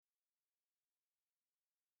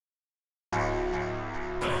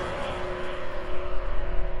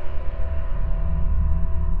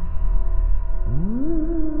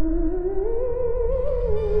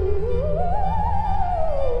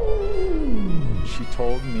she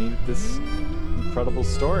told me this incredible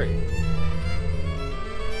story.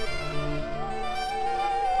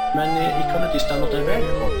 Men you cannot understand not aware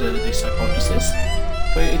of these hypotheses,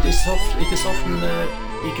 but it is often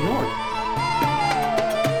ignored.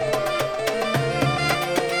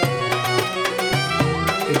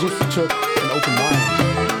 It just took an open mind.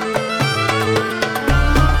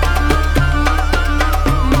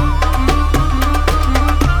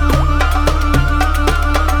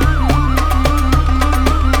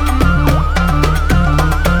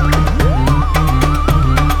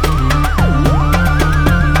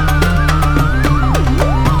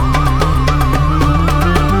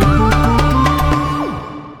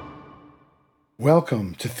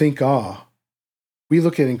 Welcome to Think Awe. We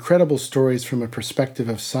look at incredible stories from a perspective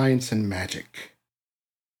of science and magic.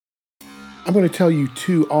 I'm going to tell you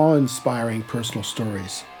two awe-inspiring personal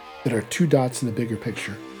stories that are two dots in the bigger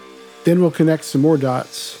picture. Then we'll connect some more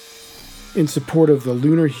dots in support of the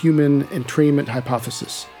lunar human entrainment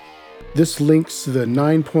hypothesis. This links the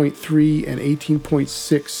 9.3 and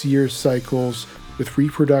 18.6 year cycles with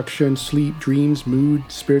reproduction, sleep, dreams, mood,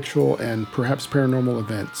 spiritual, and perhaps paranormal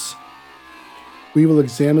events. We will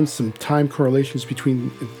examine some time correlations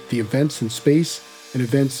between the events in space and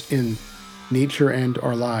events in nature and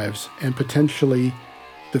our lives, and potentially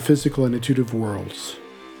the physical and intuitive worlds.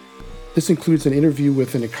 This includes an interview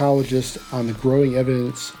with an ecologist on the growing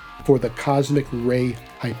evidence for the cosmic ray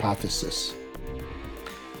hypothesis.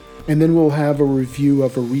 And then we'll have a review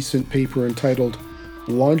of a recent paper entitled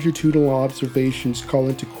Longitudinal Observations Call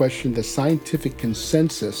into Question the Scientific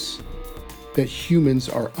Consensus that Humans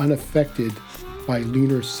Are Unaffected by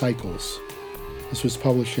Lunar Cycles. This was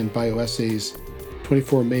published in Bioessays,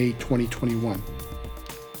 24 May 2021.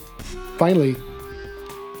 Finally,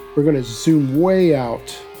 we're going to zoom way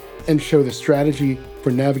out and show the strategy for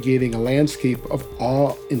navigating a landscape of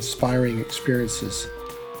awe-inspiring experiences,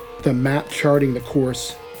 the map charting the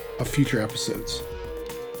course of future episodes.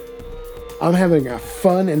 I'm having a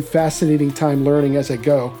fun and fascinating time learning as I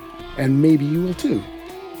go, and maybe you will too.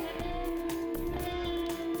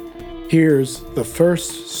 Here's the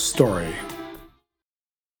first story.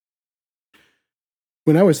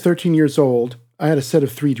 When I was 13 years old, I had a set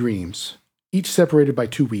of 3 dreams, each separated by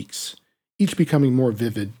 2 weeks, each becoming more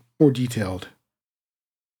vivid, more detailed.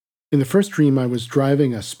 In the first dream, I was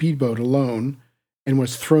driving a speedboat alone and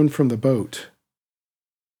was thrown from the boat.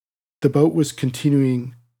 The boat was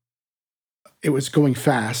it was going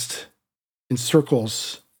fast, in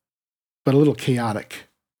circles, but a little chaotic.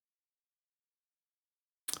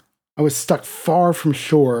 I was stuck far from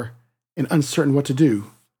shore and uncertain what to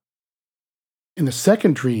do. In the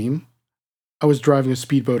second dream, I was driving a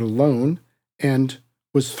speedboat alone and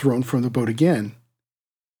was thrown from the boat again.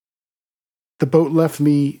 The boat left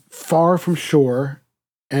me far from shore,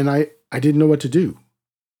 and I didn't know what to do.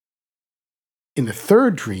 In the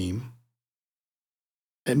third dream,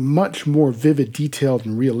 a much more vivid, detailed,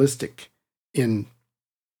 and realistic in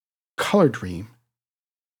color dream,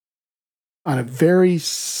 on a very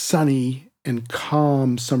sunny and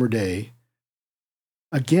calm summer day,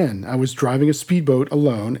 again, I was driving a speedboat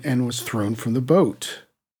alone and was thrown from the boat.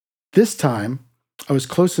 This time, I was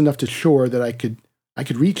close enough to shore that I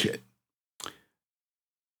could reach it.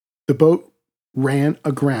 The boat ran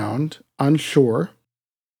aground on shore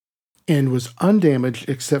and was undamaged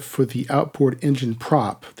except for the outboard engine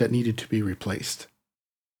prop that needed to be replaced.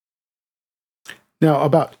 Now,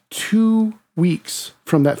 about 2 weeks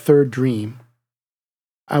from that third dream,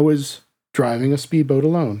 I was driving a speedboat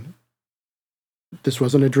alone. This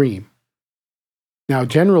wasn't a dream. Now,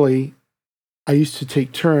 generally, I used to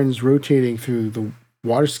take turns rotating through the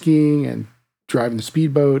water skiing and driving the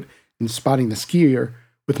speedboat and spotting the skier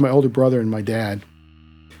with my older brother and my dad.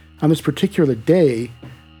 On this particular day,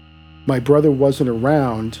 my brother wasn't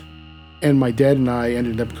around, and my dad and I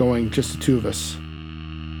ended up going just the two of us.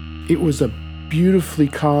 It was a beautifully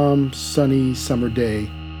calm, sunny summer day,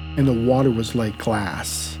 and the water was like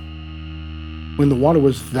glass. When the water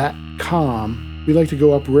was that calm, we liked to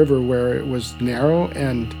go upriver where it was narrow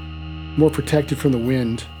and more protected from the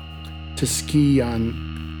wind to ski on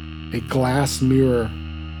a glass mirror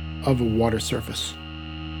of a water surface.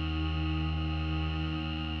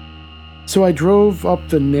 So I drove up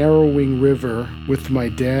the narrowing river with my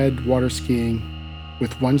dad water skiing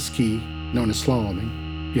with one ski, known as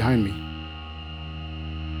slaloming, behind me.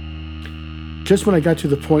 Just when I got to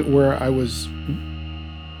the point where I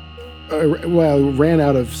ran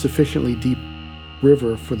out of sufficiently deep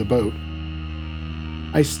river for the boat,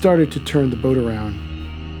 I started to turn the boat around.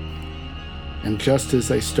 And just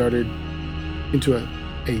as I started into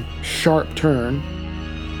a sharp turn,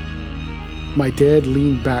 my dad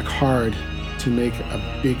leaned back hard to make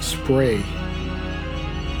a big spray.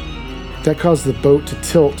 That caused the boat to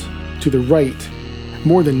tilt to the right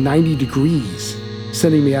more than 90 degrees,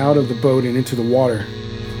 sending me out of the boat and into the water.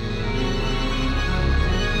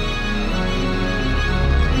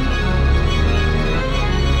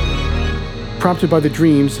 Prompted by the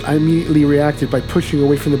dreams, I immediately reacted by pushing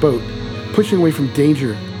away from the boat, pushing away from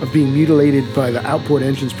danger of being mutilated by the outboard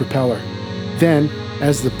engine's propeller. Then,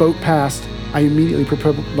 as the boat passed, I immediately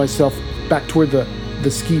propelled myself back toward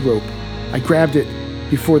the ski rope. I grabbed it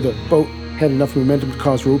before the boat had enough momentum to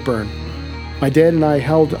cause rope burn. My dad and I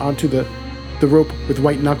held onto the rope with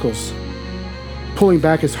white knuckles, pulling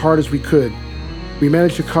back as hard as we could. We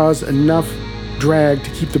managed to cause enough drag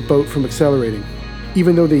to keep the boat from accelerating.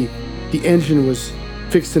 Even though the engine was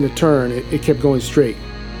fixed in a turn, it kept going straight.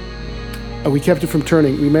 We kept it from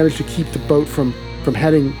turning. We managed to keep the boat from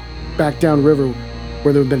heading back downriver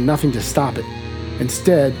where there had been nothing to stop it.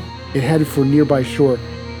 Instead, it headed for a nearby shore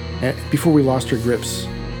before we lost our grips.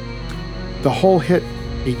 The hull hit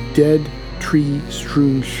a dead,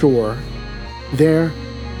 tree-strewn shore. There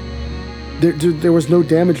was no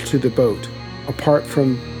damage to the boat, apart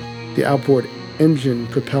from the outboard engine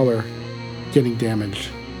propeller getting damaged.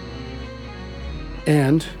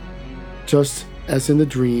 And, just as in the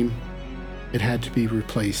dream, it had to be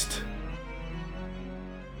replaced.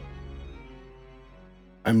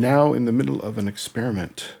 I'm now in the middle of an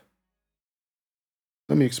experiment.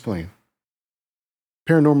 Let me explain.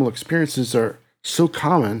 Paranormal experiences are so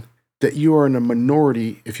common that you are in a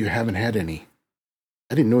minority if you haven't had any.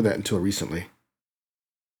 I didn't know that until recently.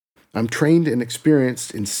 I'm trained and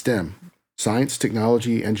experienced in STEM, science,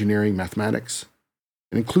 technology, engineering, mathematics,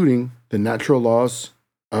 and including the natural laws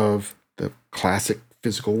of the classic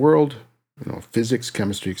physical world, physics,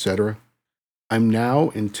 chemistry, etc. I'm now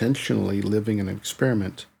intentionally living an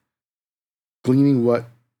experiment, gleaning what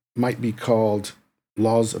might be called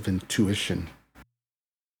laws of intuition.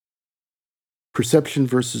 Perception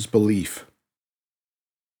versus belief.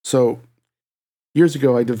 So, years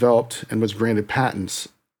ago I developed and was granted patents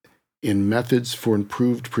in methods for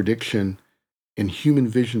improved prediction in human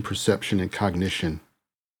vision perception and cognition.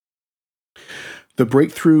 The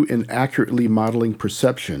breakthrough in accurately modeling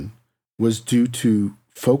perception was due to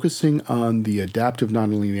focusing on the adaptive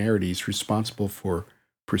nonlinearities responsible for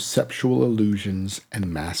perceptual illusions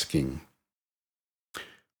and masking.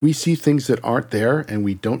 We see things that aren't there, and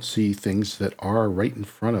we don't see things that are right in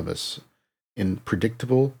front of us in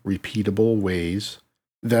predictable, repeatable ways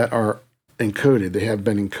that are encoded. They have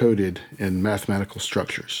been encoded in mathematical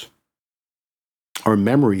structures. Our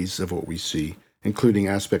memories of what we see, including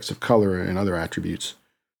aspects of color and other attributes,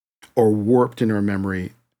 are warped in our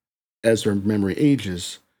memory as our memory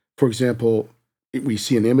ages. For example, we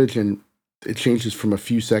see an image and it changes from a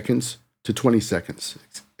few seconds to 20 seconds,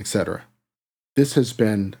 etc. This has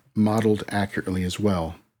been modeled accurately as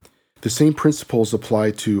well. The same principles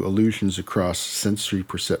apply to illusions across sensory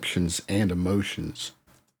perceptions and emotions.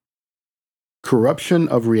 Corruption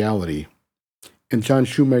of reality. In John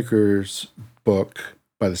Shoemaker's book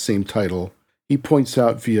by the same title, he points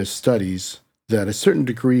out via studies that a certain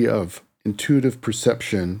degree of intuitive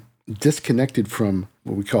perception disconnected from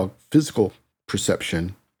what we call physical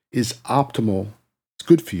perception is optimal, it's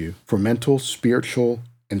good for you, for mental, spiritual,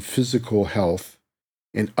 and physical health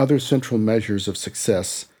and other central measures of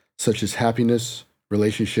success such as happiness,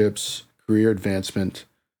 relationships, career advancement,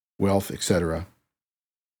 wealth, etc.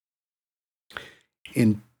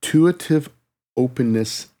 Intuitive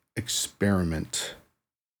openness experiment.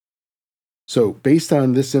 So, based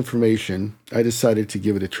on this information, I decided to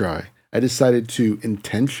give it a try. I decided to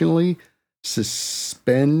intentionally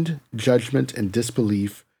suspend judgment and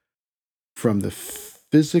disbelief from the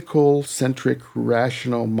physical-centric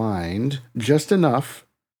rational mind just enough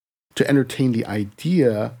to entertain the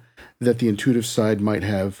idea that the intuitive side might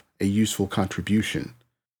have a useful contribution,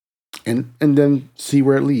 and then see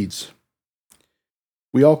where it leads.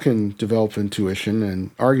 We all can develop intuition,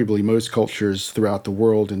 and arguably most cultures throughout the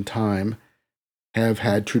world and time have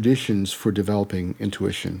had traditions for developing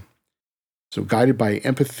intuition. So guided by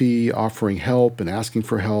empathy, offering help, and asking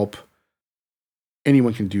for help,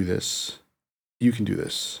 anyone can do this. You can do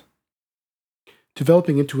this.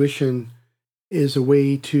 Developing intuition is a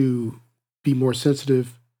way to be more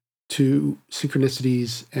sensitive to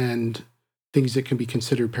synchronicities and things that can be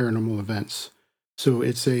considered paranormal events. So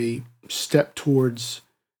it's a step towards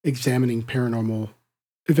examining paranormal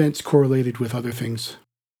events correlated with other things.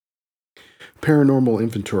 Paranormal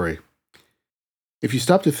inventory. If you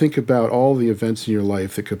stop to think about all the events in your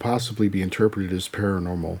life that could possibly be interpreted as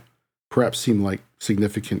paranormal, perhaps seem like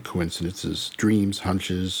significant coincidences, dreams,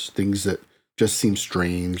 hunches, things that just seem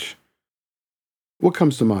strange, What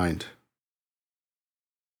comes to mind?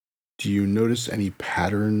 Do you notice any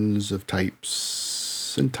patterns of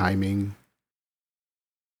types and timing?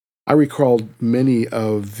 I recalled many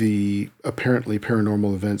of the apparently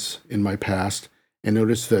paranormal events in my past and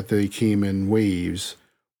noticed that they came in waves.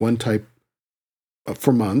 One type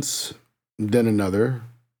for months, then another,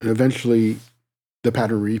 and eventually the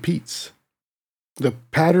pattern repeats. The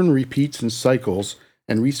pattern repeats in cycles,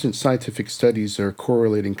 and recent scientific studies are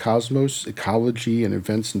correlating cosmos, ecology, and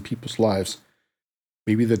events in people's lives.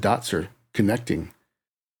 Maybe the dots are connecting.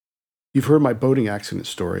 You've heard my boating accident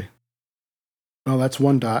story. Well, that's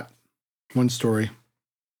one dot, one story.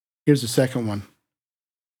 Here's the second one.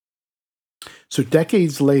 So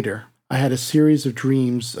decades later, I had a series of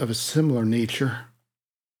dreams of a similar nature.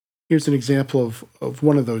 Here's an example of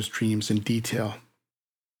one of those dreams in detail.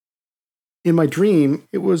 In my dream,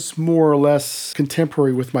 it was more or less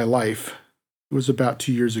contemporary with my life. It was about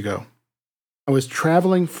 2 years ago. I was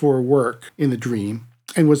traveling for work in the dream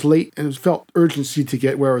and was late and felt urgency to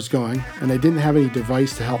get where I was going, and I didn't have any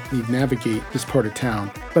device to help me navigate this part of town,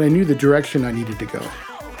 but I knew the direction I needed to go.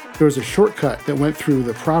 There was a shortcut that went through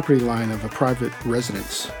the property line of a private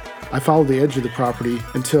residence. I followed the edge of the property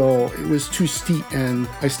until it was too steep and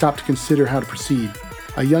I stopped to consider how to proceed.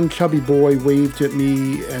 A young chubby boy waved at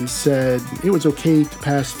me and said it was okay to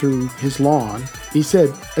pass through his lawn. He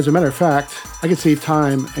said, as a matter of fact, I could save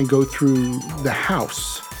time and go through the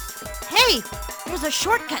house. Hey, there's a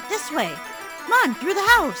shortcut this way. Come on, through the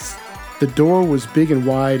house. The door was big and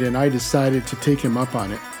wide, and I decided to take him up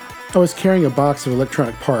on it. I was carrying a box of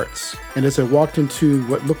electronic parts, and as I walked into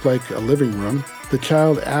what looked like a living room, the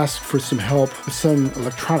child asked for some help with some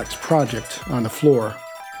electronics project on the floor.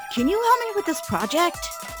 Can you help me with this project?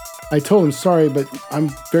 I told him sorry, but I'm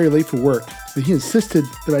very late for work, but he insisted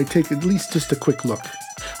that I take at least just a quick look.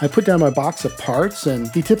 I put down my box of parts,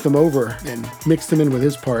 and he tipped them over and mixed them in with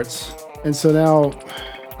his parts. And so now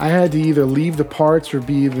I had to either leave the parts or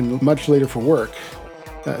be even much later for work.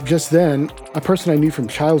 Just then, a person I knew from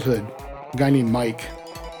childhood, a guy named Mike,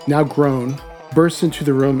 now grown, bursts into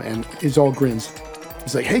the room and is all grins.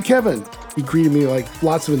 He's like, "Hey, Kevin." He greeted me like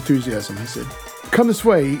lots of enthusiasm. He said, "Come this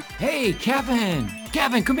way." Hey, Kevin!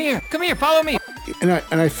 Kevin, come here! Come here, follow me! And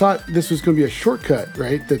I thought this was going to be a shortcut,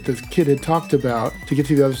 right, that the kid had talked about to get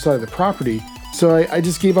to the other side of the property. So I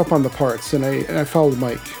just gave up on the parts and I followed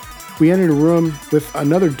Mike. We entered a room with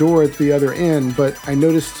another door at the other end, but I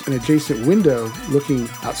noticed an adjacent window looking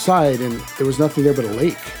outside, and there was nothing there but a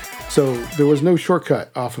lake. So there was no shortcut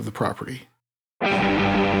off of the property.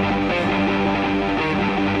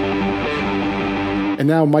 And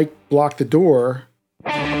now Mike blocked the door.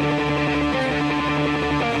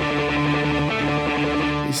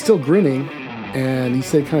 He's still grinning, and he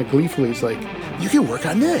said kind of gleefully, he's like, "You can work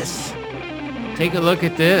on this." Take a look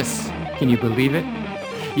at this. Can you believe it?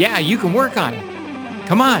 Yeah, you can work on it.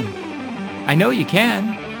 Come on. I know you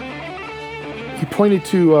can. He pointed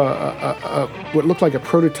to what looked like a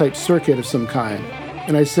prototype circuit of some kind.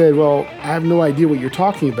 And I said, "Well, I have no idea what you're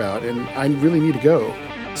talking about, and I really need to go."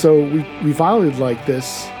 So we volleyed like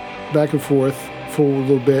this, back and forth, for a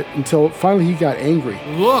little bit, until finally he got angry.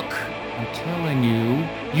 Look, I'm telling you,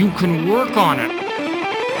 you can work on it.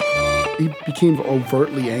 He became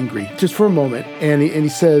overtly angry, just for a moment, and he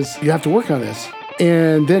says, "You have to work on this."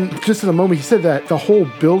 And then just in the moment he said that, the whole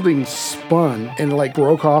building spun and like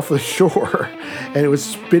broke off the shore, and it was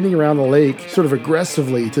spinning around the lake sort of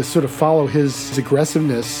aggressively to sort of follow his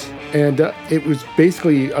aggressiveness. And it was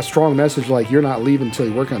basically a strong message like, "You're not leaving until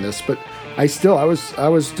you work on this." But I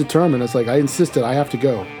was determined. It's like, I insisted I have to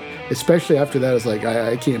go. Especially after that, it's like,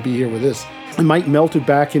 I can't be here with this. And Mike melted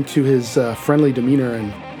back into his friendly demeanor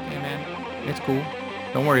and, Hey man, it's cool.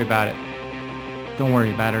 Don't worry about it. Don't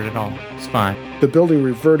worry about it at all. It's fine. the building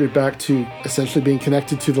reverted back to essentially being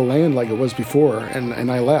connected to the land like it was before,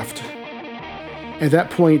 and I left. At that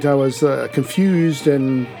point, I was confused,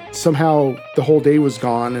 and somehow the whole day was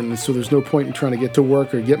gone, and so there's no point in trying to get to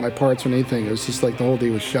work or get my parts or anything. It was just like the whole day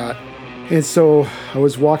was shot. And so I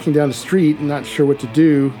was walking down the street, not sure what to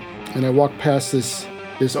do, and I walked past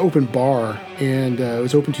this open bar, and it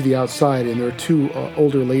was open to the outside, and there were two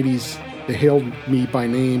older ladies. They hailed me by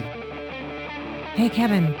name. Hey,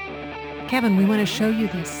 Kevin. Kevin, we want to show you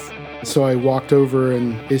this. So I walked over,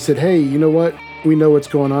 and they said, "Hey, you know what? We know what's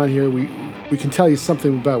going on here. We can tell you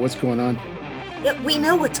something about what's going on." Yeah, we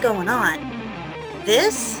know what's going on.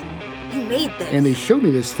 This? You made this. And they showed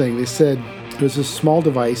me this thing. They said it was a small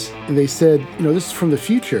device, and they said, "You know, this is from the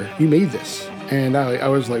future. You made this." And I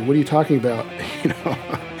was like, "What are you talking about?"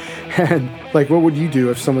 And like, what would you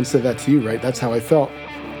do if someone said that to you, right? That's how I felt.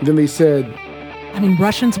 And then they said, I mean,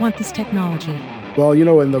 Russians want this technology. Well,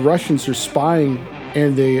 and the Russians are spying,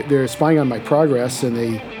 and they're spying on my progress, and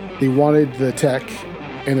they wanted the tech,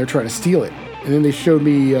 and they're trying to steal it. And then they showed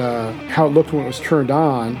me how it looked when it was turned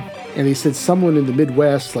on, and they said someone in the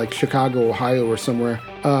Midwest, like Chicago, Ohio, or somewhere,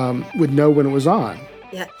 would know when it was on.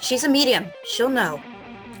 Yeah, she's a medium. She'll know.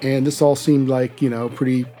 And this all seemed like,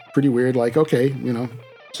 pretty weird. Like, okay,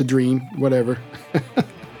 it's a dream, whatever.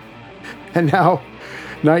 And now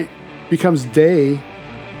night becomes day,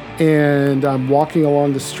 and I'm walking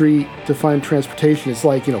along the street to find transportation. It's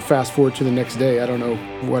like, fast forward to the next day. I don't know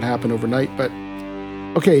what happened overnight, but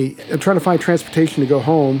okay, I'm trying to find transportation to go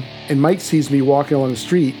home, and Mike sees me walking along the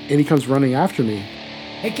street, and he comes running after me.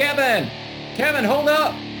 Hey, Kevin! Kevin, hold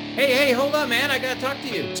up! Hey, hold up, man. I gotta talk to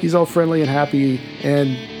you. He's all friendly and happy, and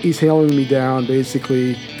he's hailing me down,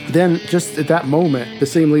 basically. Then, just at that moment, the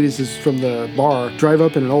same ladies as from the bar drive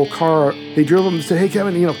up in an old car. They drove up and said, hey,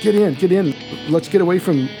 Kevin, get in. Let's get away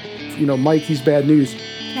from, Mike. He's bad news.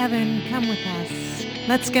 Kevin, come with us.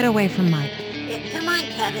 Let's get away from Mike. Come on,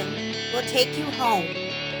 Kevin. We'll take you home.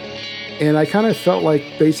 And I kind of felt like,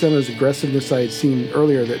 based on his aggressiveness I had seen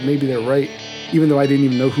earlier, that maybe they're right, even though I didn't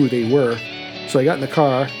even know who they were. So I got in the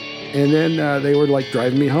car, and then they were like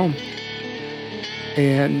driving me home.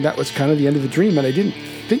 And that was kind of the end of the dream. And I didn't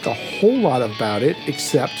think a whole lot about it,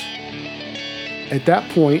 except at that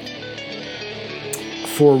point,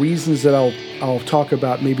 for reasons that I'll talk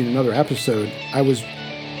about maybe in another episode, I was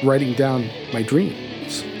writing down my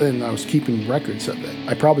dreams, and I was keeping records of it.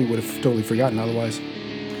 I probably would have totally forgotten otherwise.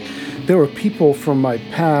 There were people from my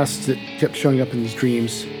past that kept showing up in these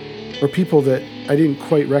dreams, or people that I didn't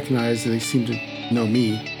quite recognize, and they seemed to know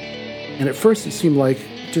me. And at first it seemed like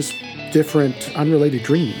just different, unrelated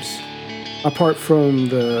dreams. Apart from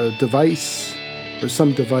the device, or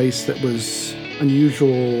some device that was unusual,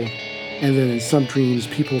 and then in some dreams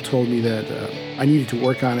people told me that I needed to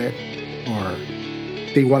work on it, or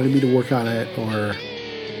they wanted me to work on it, or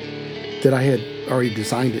that I had already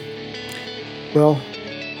designed it. Well,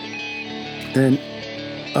 then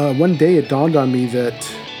one day it dawned on me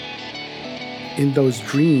that in those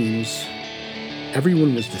dreams,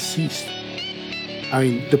 everyone was deceased. I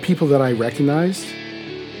mean, the people that I recognized,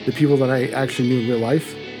 the people that I actually knew in real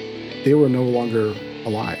life, they were no longer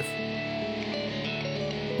alive.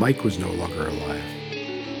 Mike was no longer alive.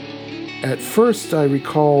 At first, I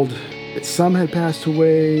recalled that some had passed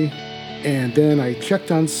away, and then I checked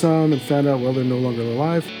on some and found out, well, they're no longer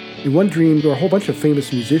alive. In one dream, there were a whole bunch of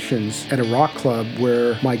famous musicians at a rock club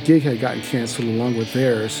where my gig had gotten canceled along with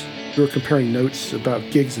theirs. We were comparing notes about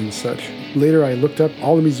gigs and such. Later, I looked up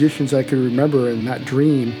all the musicians I could remember in that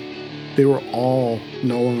dream. They were all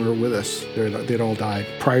no longer with us. They'd all died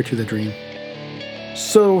prior to the dream.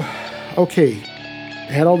 So, okay,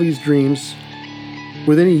 I had all these dreams.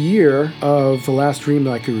 Within a year of the last dream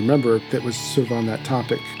that I could remember that was sort of on that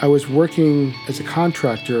topic, I was working as a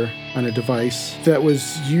contractor on a device that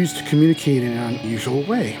was used to communicate in an unusual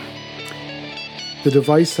way. The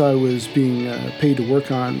device I was being paid to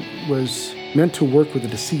work on was meant to work with the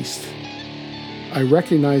deceased. I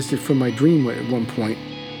recognized it from my dream at one point.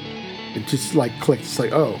 It just like clicked. It's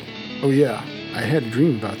like, oh yeah, I had a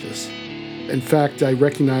dream about this. In fact, I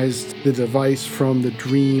recognized the device from the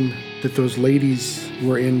dream that those ladies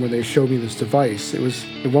were in when they showed me this device. It was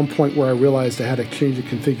at one point where I realized I had to change the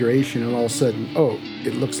configuration, and all of a sudden, oh,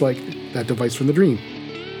 it looks like that device from the dream.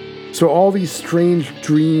 So all these strange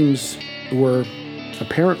dreams were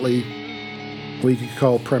apparently what you could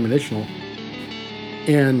call premonitional,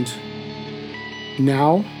 and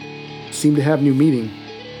now seem to have new meaning.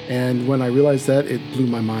 And when I realized that, it blew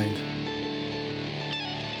my mind.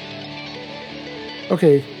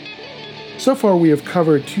 Okay, so far we have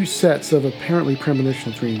covered 2 sets of apparently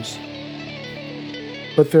premonitional dreams.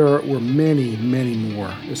 But there were many, many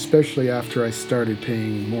more, especially after I started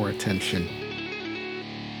paying more attention.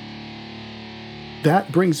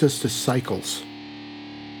 That brings us to cycles.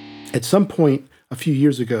 At some point a few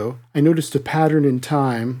years ago, I noticed a pattern in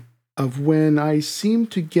time of when I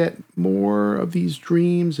seemed to get more of these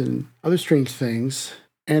dreams and other strange things,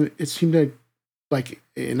 and it seemed like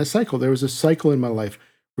in a cycle. There was a cycle in my life.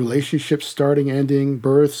 Relationships starting, ending,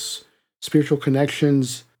 births, spiritual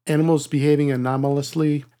connections, animals behaving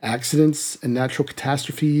anomalously, accidents and natural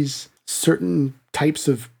catastrophes, certain types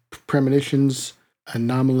of premonitions,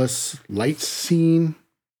 anomalous lights seen.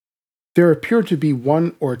 There appear to be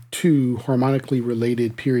 1 or 2 harmonically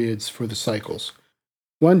related periods for the cycles.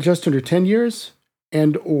 One just under 10 years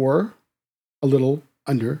and or a little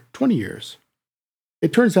under 20 years.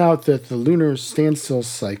 It turns out that the lunar standstill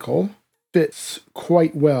cycle fits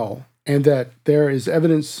quite well, and that there is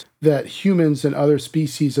evidence that humans and other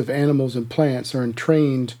species of animals and plants are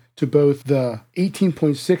entrained to both the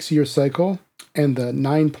 18.6-year cycle and the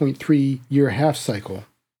 9.3-year half cycle.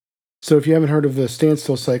 So if you haven't heard of the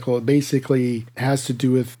standstill cycle, it basically has to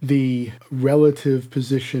do with the relative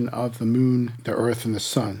position of the moon, the earth, and the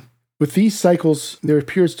sun. With these cycles, there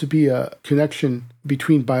appears to be a connection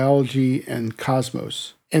between biology and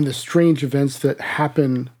cosmos and the strange events that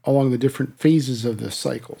happen along the different phases of the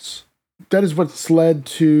cycles. That is what's led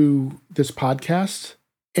to this podcast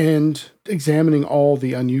and examining all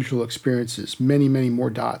the unusual experiences, many, many more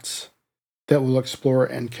dots that we'll explore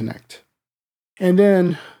and connect. And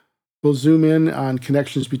then we'll zoom in on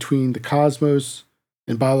connections between the cosmos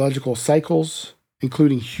and biological cycles,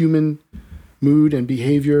 including human mood and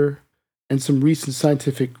behavior, and some recent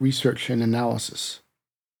scientific research and analysis.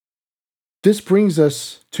 This brings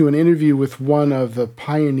us to an interview with one of the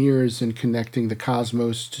pioneers in connecting the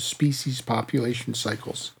cosmos to species population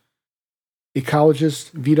cycles,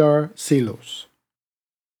 ecologist Vidar Selos.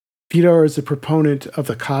 Vidar is a proponent of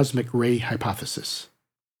the cosmic ray hypothesis.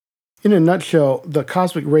 In a nutshell, the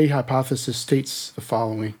cosmic ray hypothesis states the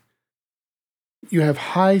following. You have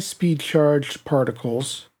high-speed charged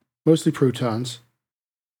particles, mostly protons,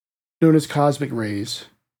 known as cosmic rays,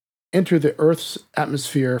 enter the Earth's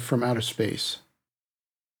atmosphere from outer space.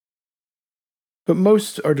 But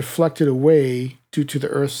most are deflected away due to the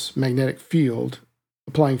Earth's magnetic field,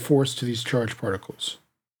 applying force to these charged particles.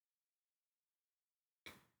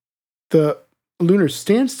 The lunar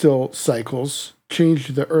standstill cycles change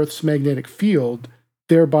the Earth's magnetic field,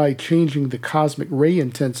 thereby changing the cosmic ray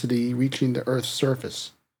intensity reaching the Earth's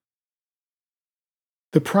surface.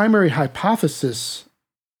 The primary hypothesis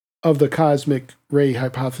of the cosmic ray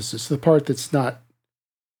hypothesis, the part that's not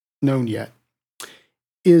known yet,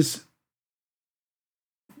 is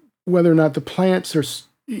whether or not the plants are,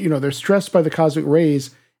 they're stressed by the cosmic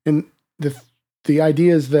rays, and the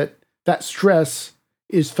idea is that that stress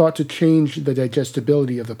is thought to change the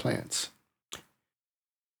digestibility of the plants.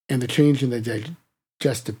 And the change in the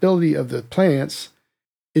digestibility of the plants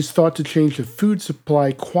is thought to change the food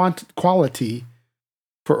supply quality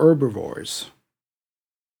for herbivores,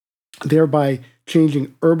 thereby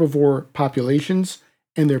changing herbivore populations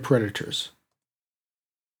and their predators.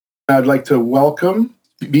 I'd like to welcome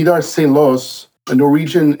Vidar Selos, a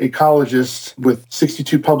Norwegian ecologist with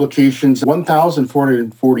 62 publications,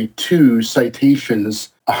 1,442 citations,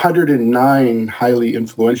 109 highly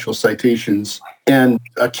influential citations. And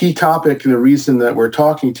a key topic and the reason that we're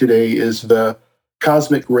talking today is the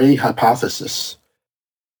cosmic ray hypothesis.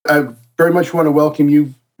 I very much want to welcome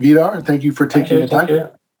you, Vidar. Thank you for taking the time.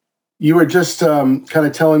 You were just kind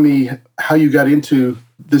of telling me how you got into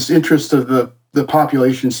this interest of the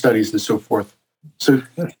population studies and so forth. So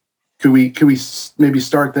could we maybe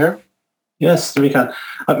start there? Yes, we can.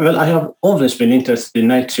 Well, I have always been interested in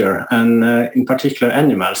nature and in particular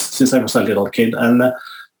animals since I was a little kid. And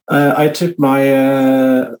I took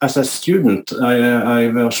as a student, I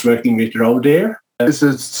was working with roe deer. This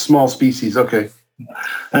is small species, okay.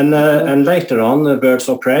 And later on, birds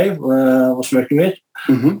of prey was working with.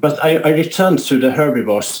 Mm-hmm. But I returned to the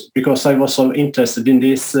herbivores because I was so interested in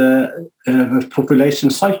these population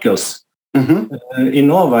cycles. Mm-hmm. In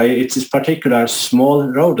Norway, it is particular small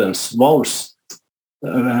rodents, voles.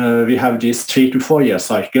 We have these 3 to 4 year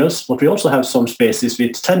cycles, but we also have some species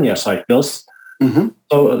with 10-year cycles. Mm-hmm.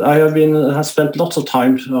 So I have spent lots of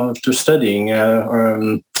time to studying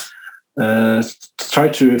try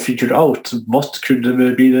to figure out what could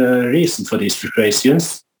be the reason for these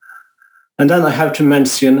fluctuations. And then I have to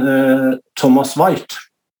mention Thomas White,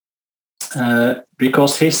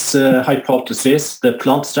 because his hypothesis, the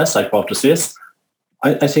plant stress hypothesis,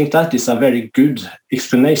 I think that is a very good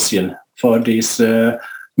explanation for these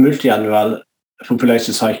multi-annual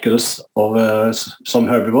population cycles of some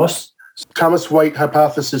herbivores. Thomas White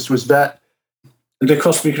hypothesis was that? The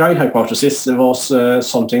cosmic ray hypothesis was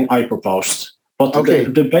something I proposed. But okay.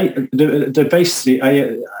 the basic,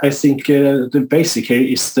 I think the basic here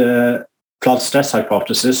is the plant stress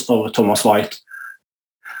hypothesis of Thomas White.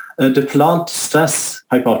 The plant stress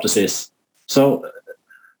hypothesis. So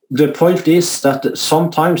the point is that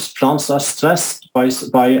sometimes plants are stressed by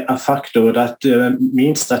a factor that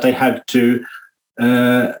means that they have to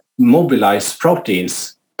mobilize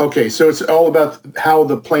proteins. Okay, so it's all about how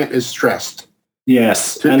the plant is stressed.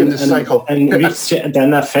 Yes, in the cycle. And which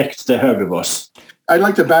then affect the herbivores. I'd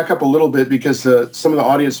like to back up a little bit because some of the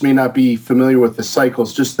audience may not be familiar with the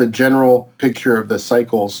cycles, just the general picture of the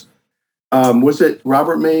cycles. Was it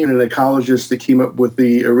Robert May, an ecologist, that came up with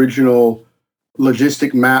the original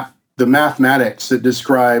logistic map, the mathematics that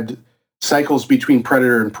described cycles between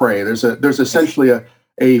predator and prey? There's essentially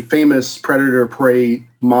a famous predator-prey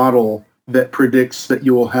model that predicts that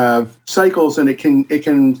you will have cycles, and it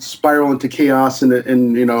can spiral into chaos. And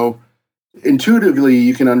intuitively,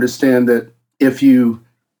 you can understand that if you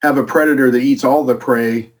have a predator that eats all the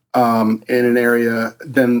prey in an area,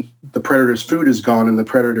 then the predator's food is gone, and the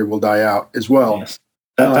predator will die out as well. Yes.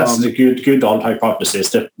 That's the good old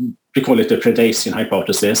hypothesis. We call it the predation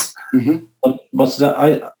hypothesis.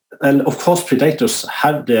 Mm-hmm. And of course, predators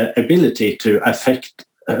have the ability to affect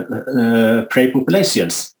prey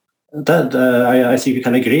populations. That I think we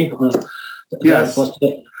can agree. Yes. But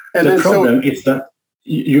the problem is that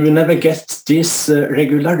you will never get this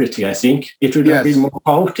regularity. I think it will be more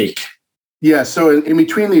chaotic. Yeah. So in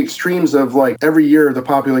between the extremes of like every year the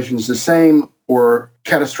population is the same or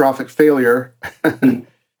catastrophic failure.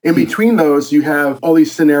 In between those, you have all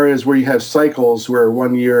these scenarios where you have cycles where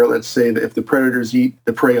one year, let's say that if the predators eat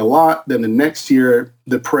the prey a lot, then the next year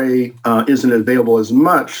the prey isn't available as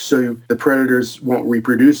much. So the predators won't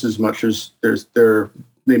reproduce as much as they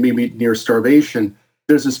may be near starvation.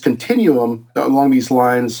 There's this continuum along these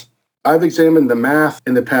lines. I've examined the math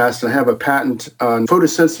in the past, and I have a patent on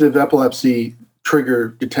photosensitive epilepsy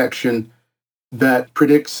trigger detection that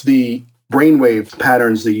predicts the brainwave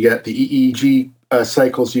patterns that you get, the EEG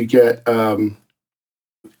cycles you get.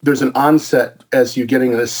 There's an onset as you're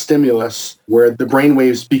getting a stimulus where the brain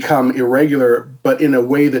waves become irregular, but in a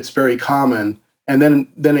way that's very common, and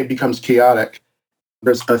then it becomes chaotic.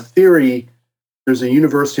 There's a theory, there's a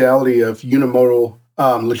universality of unimodal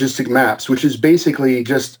logistic maps, which is basically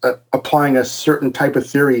just applying a certain type of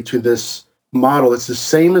theory to this model. It's the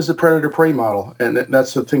same as the predator-prey model, and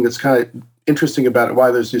that's the thing that's kind of interesting about it,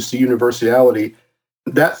 why there's this universality.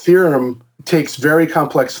 That theorem takes very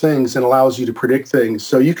complex things and allows you to predict things.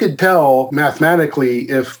 So you could tell mathematically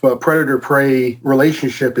if a predator-prey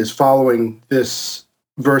relationship is following this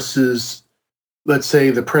versus, let's say,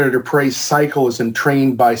 the predator-prey cycle is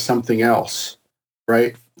entrained by something else,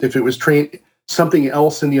 right? If it was trained, something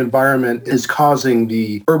else in the environment is causing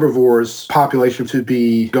the herbivores population to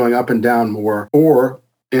be going up and down more, or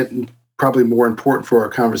probably more important for our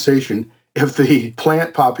conversation, if the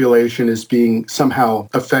plant population is being somehow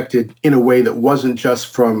affected in a way that wasn't just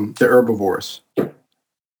from the herbivores.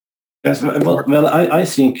 Yes, well, I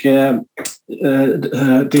think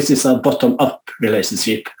this is a bottom-up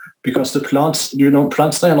relationship, because the plants,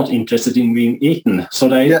 plants, they are not interested in being eaten, so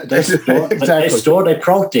they store their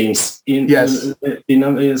proteins in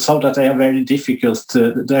so that they are very difficult.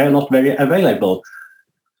 They are not very available,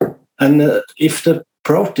 and if the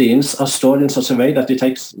proteins are stored in such a way that it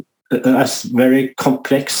takes as very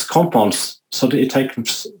complex compounds, so that it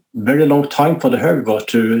takes very long time for the herbivore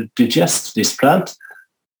to digest this plant,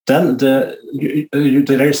 then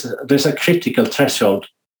there's a critical threshold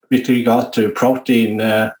with regard to protein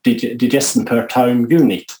digestion per time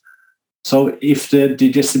unit. So if the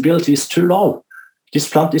digestibility is too low, this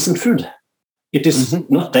plant isn't food. It is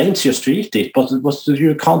not dangerous to eat it, but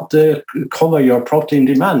you can't cover your protein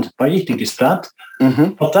demand by eating this plant.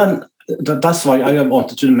 But then that's why I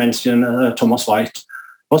wanted to mention Thomas White.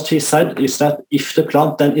 What he said is that if the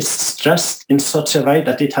plant then is stressed in such a way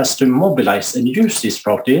that it has to mobilize and use these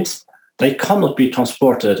proteins, they cannot be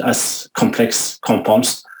transported as complex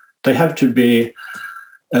compounds. They have to be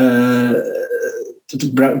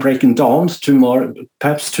broken down to more,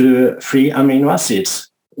 perhaps to free amino acids,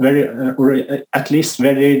 or at least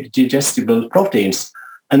very digestible proteins.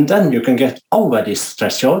 And then you can get over this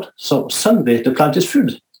threshold, so suddenly the plant is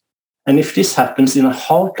food. And if this happens in a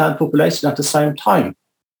whole plant population at the same time,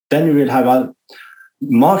 then you will have a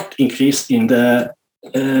marked increase in the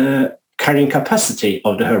carrying capacity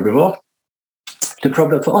of the herbivore. The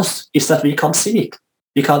problem for us is that we can't see it.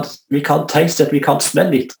 We can't taste it. We can't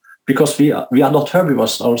smell it, because we are not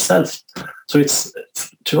herbivores ourselves. So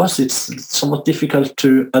to us it's somewhat difficult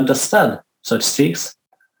to understand such things.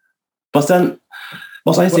 But then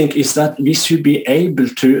what I think is that we should be able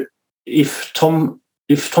to, if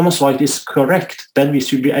Thomas White is correct, then we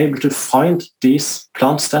should be able to find these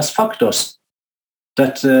plant stress factors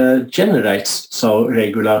that generates so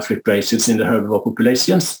regular fluctuations in the herbivore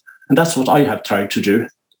populations. And that's what I have tried to do.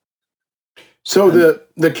 So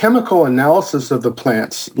the chemical analysis of the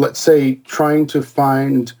plants, let's say trying to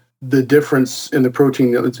find the difference in the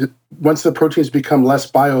protein, once the proteins become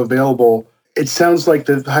less bioavailable, it sounds like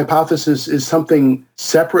the hypothesis is something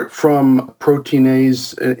separate from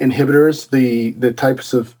proteinase inhibitors, the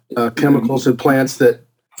types of chemicals in plants that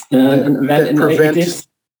prevent.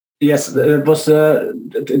 Yes, but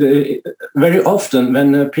very often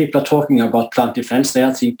when people are talking about plant defense, they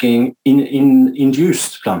are thinking in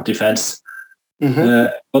induced plant defense.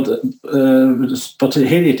 But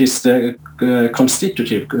here it is the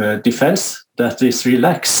constitutive defense that is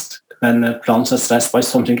relaxed when plants are stressed by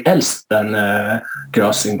something else than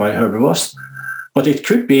grassing by herbivores. But it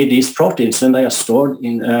could be these proteins, when they are stored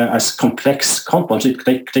in as complex compounds,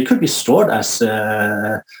 they could be stored as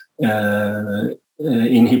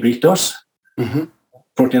inhibitors,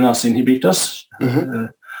 proteinase inhibitors.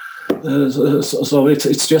 So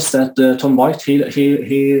it's just that Tom White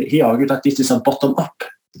he argued that this is a bottom-up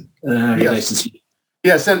relationship.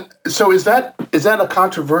 Yes, and so is that a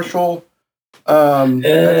controversial? Well,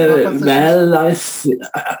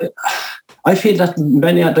 I feel that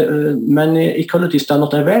many ecologists are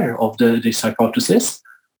not aware of this hypothesis,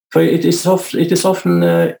 for it is often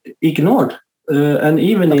ignored, and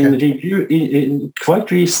even in quite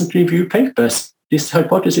recent review papers, this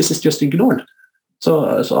hypothesis is just ignored.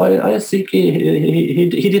 So I think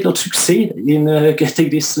he did not succeed in getting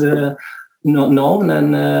this known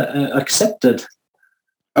and accepted.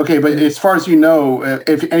 Okay, but as far as you know,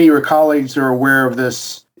 if any of your colleagues are aware of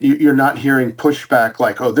this, you're not hearing pushback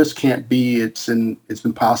like, "Oh, this can't be. It's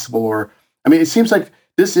impossible." Or, I mean, it seems like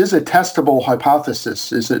this is a testable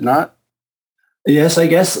hypothesis, is it not? Yes, I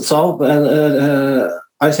guess so.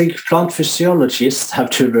 I think plant physiologists have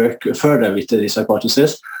to work further with this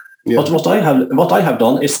hypothesis. Yeah. But what I have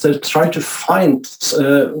done is to try to find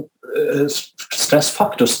stress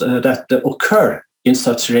factors that occur in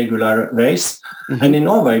such regular ways. And in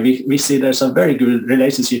Norway, we see there's a very good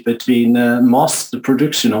relationship between mass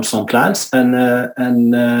production of some plants and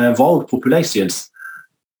vole populations.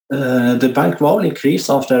 The bank vole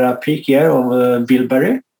increased after a peak year of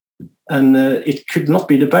bilberry, and it could not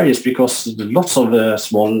be the berries because lots of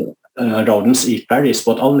small rodents eat berries,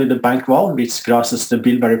 but only the bank vole, which grasses the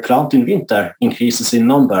bilberry plant in winter, increases in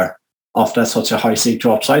number after such a high seed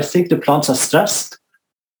crop. So I think the plants are stressed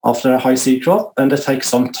after a high seed crop, and it takes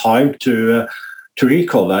some time to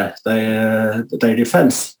recover their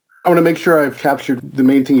defense. I want to make sure I've captured the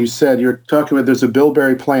main thing you said. You're talking about there's a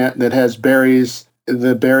bilberry plant that has berries.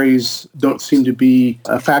 The berries don't seem to be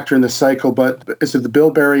a factor in the cycle, but is it the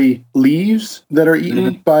bilberry leaves that are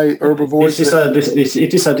eaten by herbivores?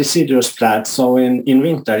 It is a deciduous plant, so in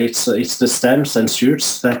winter it's the stems and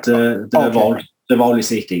shoots that the vole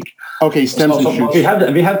is eating. Okay, stems and shoots.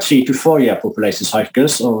 We have 3 to 4 year population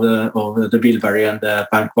cycles of the bilberry and the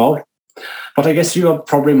bank vole. But I guess you are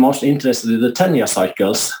probably most interested in the 10-year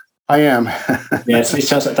cycles. I am. Yes, it's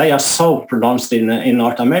just they are so pronounced in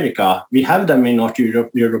North America. We have them in North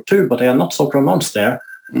Europe too, but they are not so pronounced there.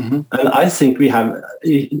 And I think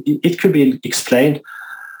it could be explained.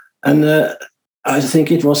 And I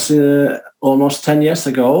think it was almost 10 years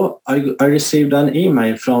ago, I received an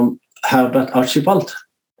email from Herbert Archibald.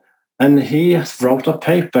 And he wrote a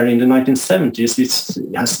paper in the 1970s, which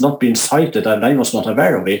has not been cited, and I was not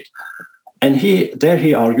aware of it. And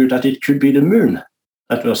he argued that it could be the moon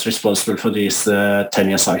that was responsible for these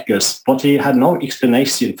 10-year cycles. But he had no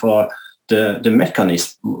explanation for the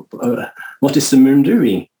mechanism. What is the moon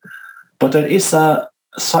doing? But there is a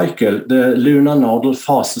cycle, the lunar nodal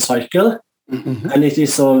phase cycle, and it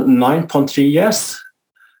is 9.3 years.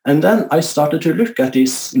 And then I started to look at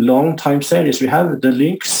this long time series. We have the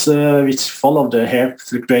lynx, which follow the hair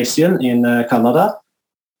fluctuation in Canada.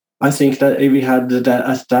 I think that we had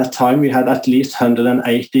at that time we had at least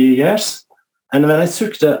 180 years. And when I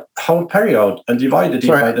took the whole period and divided it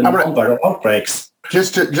by the number of outbreaks.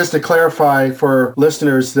 Just to clarify for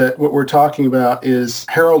listeners that what we're talking about is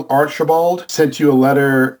Harold Archibald sent you a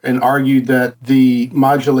letter and argued that the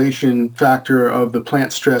modulation factor of the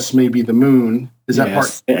plant stress may be the moon. Is that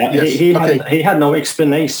part? Yes. He had no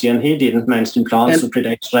explanation. He didn't mention plants or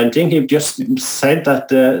predators or anything. He just said that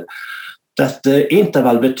the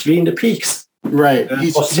interval between the peaks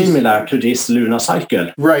was similar to this lunar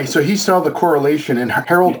cycle. Right. So he saw the correlation. And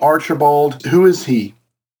Harold Archibald, who is he?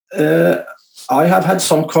 I have had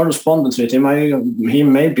some correspondence with him. He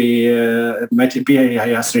maybe he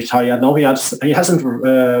has retired now. He hasn't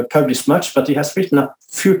published much, but he has written a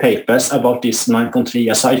few papers about this 9.3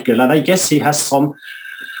 year cycle, and I guess he has some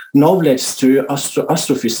knowledge to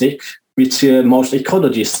astrophysics, which most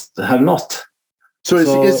ecologists have not.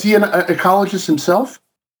 So is he an ecologist himself?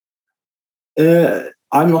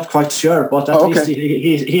 I'm not quite sure, but at least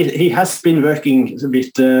he has been working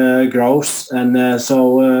with growth, and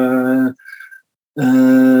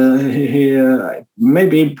he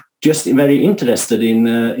maybe just very interested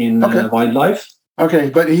in wildlife. Okay,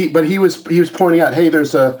 but he was pointing out, hey,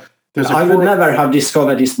 there's a. I would never have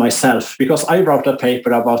discovered this myself because I wrote a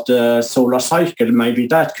paper about the solar cycle. Maybe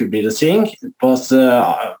that could be the thing, but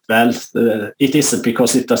it isn't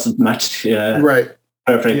because it doesn't match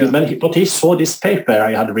perfectly. Yeah. But he saw this paper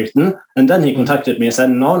I had written, and then he contacted me and said,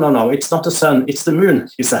 "No, it's not the sun, it's the moon,"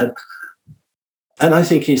 he said. And I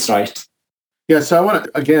think he's right. Yeah, so I want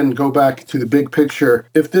to, again, go back to the big picture.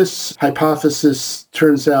 If this hypothesis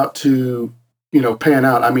turns out to, pan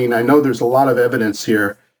out, I mean, I know there's a lot of evidence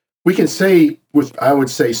here. We can say with, I would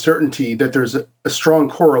say, certainty that there's a strong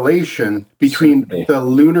correlation between the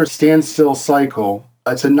lunar standstill cycle.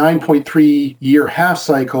 It's a 9.3-year half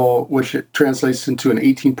cycle, which it translates into an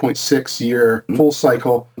 18.6-year full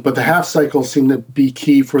cycle. But the half cycles seem to be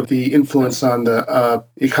key for the influence on the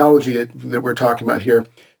ecology that we're talking about here.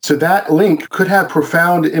 So that link could have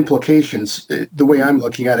profound implications, the way I'm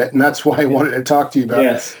looking at it, and that's why I wanted to talk to you about it.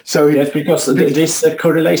 Yes, because this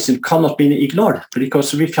correlation cannot be ignored,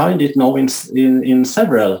 because we find it now in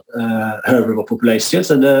several herbivore populations,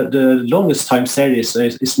 and the longest time series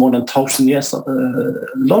is more than 1,000 years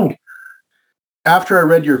long. After I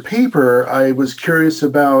read your paper, I was curious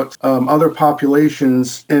about other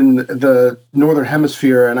populations in the Northern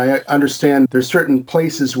Hemisphere, and I understand there's certain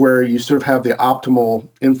places where you sort of have the optimal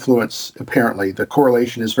influence, apparently. The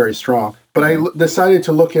correlation is very strong. But I decided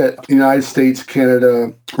to look at the United States,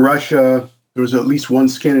 Canada, Russia. There was at least one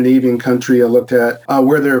Scandinavian country I looked at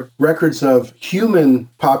where there are records of human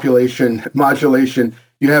population modulation.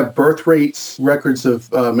 You have birth rates, records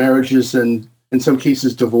of marriages, and in some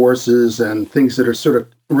cases, divorces and things that are sort of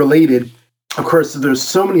related. Of course, there's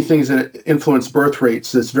so many things that influence birth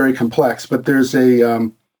rates that's very complex, but there's a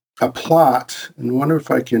plot, and I wonder if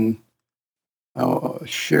I'll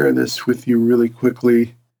share this with you really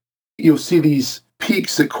quickly. You'll see these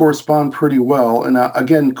peaks that correspond pretty well. And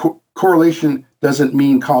again, correlation doesn't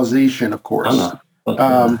mean causation, of course.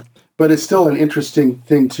 But it's still an interesting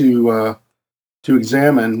thing to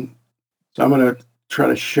examine. So I'm going to try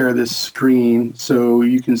to share this screen so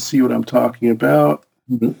you can see what I'm talking about.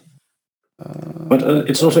 Mm-hmm. But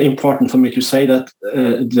it's also important for me to say that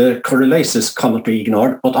the correlations cannot be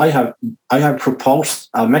ignored. But I have proposed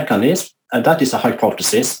a mechanism, and that is a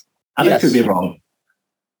hypothesis, and it could be wrong.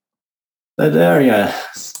 There, yeah.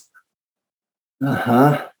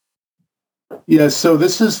 Yeah, so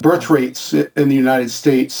this is birth rates in the United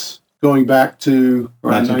States going back to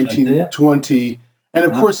around 1920. And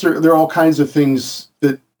of course, there are all kinds of things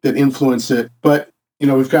that influence it. But,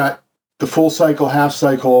 we've got the full cycle, half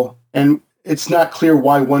cycle, and it's not clear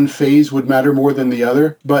why one phase would matter more than the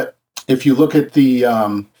other. But if you look at the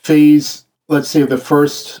phase, let's say the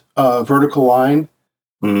first vertical line,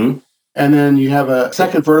 and then you have a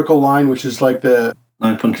second vertical line, which is like the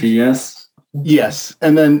 9.3 years. Yes.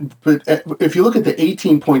 And then but if you look at the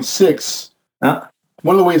 18.6,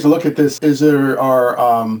 one of the ways to look at this is there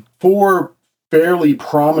are 4 fairly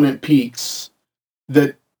prominent peaks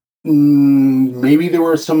that maybe there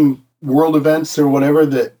were some world events or whatever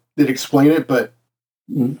that explain it, but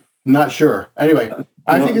not sure. Anyway,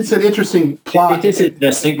 I think it's an interesting plot. It is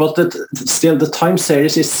interesting, but still the time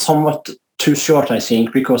series is somewhat too short, I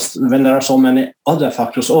think, because when there are so many other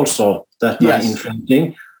factors also that are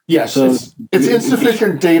influencing. Yes, so it's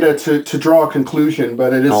insufficient data to draw a conclusion,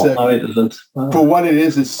 but it is it isn't. For what it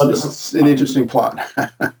is, it's an interesting plot.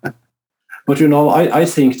 But I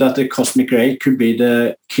think that the cosmic ray could be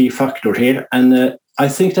the key factor here, and I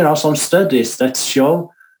think there are some studies that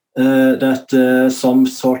show that some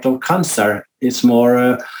sort of cancer is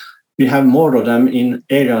more. We have more of them in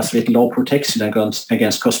areas with low protection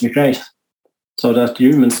against cosmic rays, so that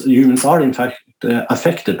humans are in fact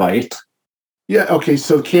affected by it. Yeah. Okay.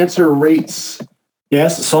 So cancer rates.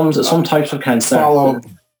 Yes, some types of cancer follow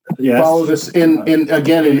this in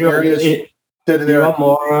areas. You are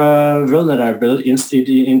more vulnerable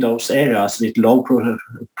in those areas with low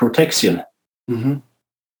protection. Mm-hmm.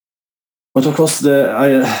 But of course,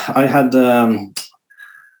 I had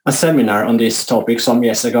a seminar on this topic some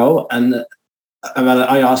years ago, and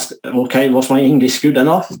I asked, okay, was my English good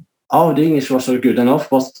enough? Oh, the English was good enough,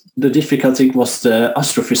 but the difficulty was the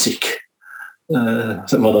astrophysics,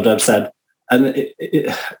 one of them said. And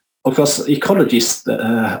of course, ecologists,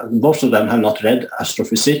 most of them have not read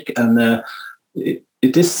astrophysics, and it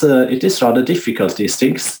is rather difficult, these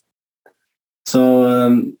things.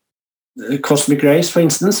 So cosmic rays, for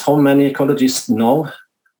instance, how many ecologists know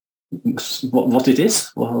what it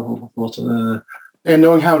is? And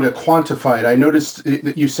knowing how to quantify it. I noticed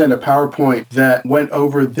that you sent a PowerPoint that went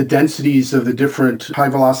over the densities of the different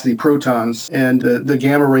high-velocity protons and the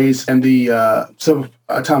gamma rays and the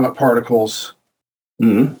subatomic particles,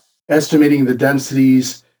 estimating the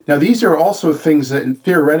densities. Now, these are also things that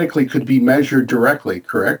theoretically could be measured directly,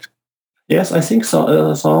 correct? Yes, I think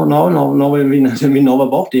so. So now we know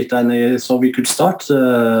about it, and so we could start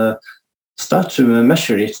to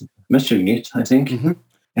measuring it. I think. Mm-hmm.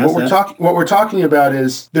 Yes, what we're talking about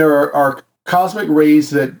is there are cosmic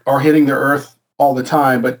rays that are hitting the Earth all the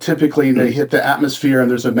time, but typically they hit the atmosphere and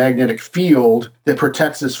there's a magnetic field that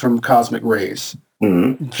protects us from cosmic rays.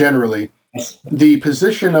 Generally, the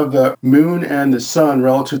position of the moon and the sun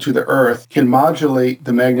relative to the Earth can modulate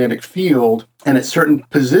the magnetic field, and at certain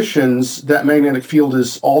positions, that magnetic field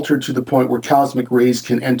is altered to the point where cosmic rays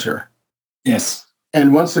can enter. Yes.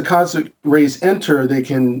 And once the cosmic rays enter, they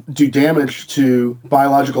can do damage to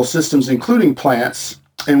biological systems, including plants.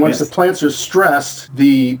 And once the plants are stressed,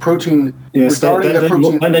 the protein,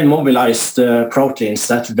 when they mobilize the proteins,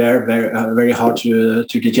 that's very, very, very hard to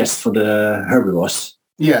digest for the herbivores.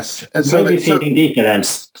 Yes. And so maybe feeding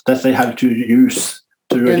deterrents that they have to use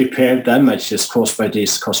to repair damages caused by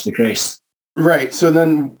these cosmic rays. Right. So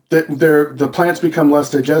then the plants become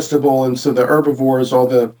less digestible, and so the herbivores, all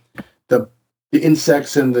the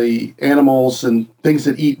insects and the animals and things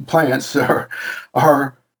that eat plants are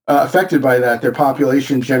affected by that. Their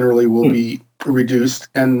population generally will be reduced,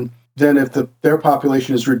 and then if their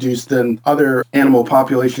population is reduced, then other animal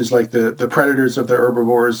populations like the predators of the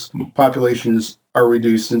herbivores populations are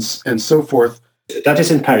reduced, and so forth. That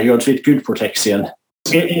is in periods with good protection.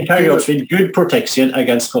 In periods with good protection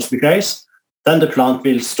against cosmic rays, then the plant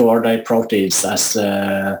will store their proteins as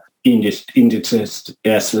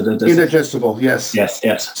indigestible. Yes.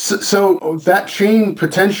 So that chain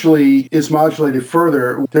potentially is modulated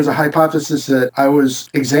further. There's a hypothesis that I was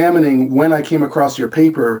examining when I came across your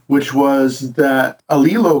paper, which was that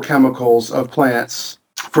allelochemicals of plants,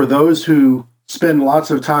 for those who spend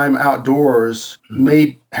lots of time outdoors,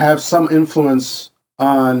 may have some influence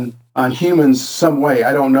on humans some way.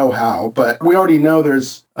 I don't know how, but we already know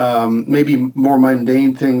there's maybe more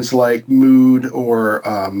mundane things like mood or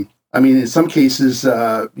in some cases,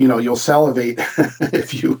 you'll salivate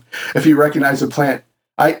if you recognize a plant.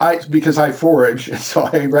 Because I forage, so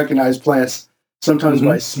I recognize plants sometimes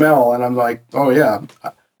by smell, and I'm like, oh yeah,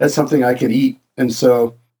 that's something I can eat. And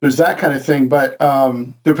so there's that kind of thing. But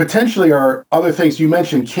there potentially are other things. You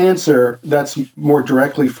mentioned cancer. That's more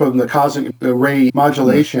directly from the cosmic ray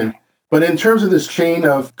modulation. But in terms of this chain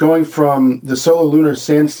of going from the solar lunar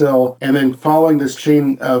standstill and then following this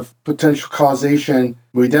chain of potential causation,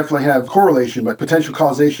 we definitely have correlation, but potential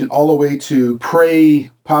causation all the way to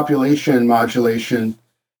prey population modulation.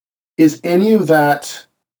 Is any of that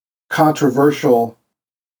controversial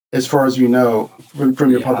as far as you know from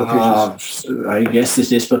your publications? I guess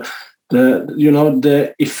it is, but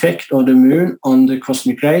the effect of the moon on the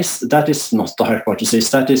cosmic rays, that is not the hypothesis.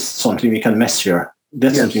 That is something we can measure.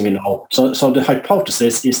 That's something we know. So the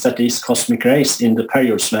hypothesis is that these cosmic rays in the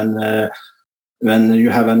periods when you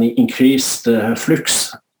have an increased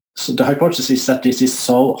flux. So the hypothesis is that this is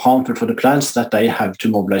so harmful for the plants that they have to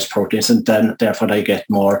mobilize proteins, and then therefore they get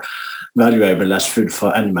more valuable as food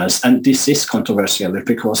for animals. And this is controversial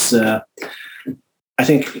because I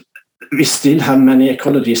think we still have many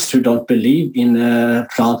ecologists who don't believe in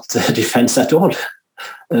plant defense at all.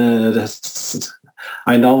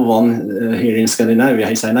 I know one here in Scandinavia.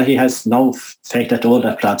 He said he has no faith at all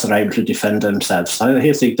that plants are able to defend themselves. So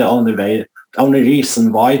he thinks the only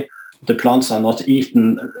reason why the plants are not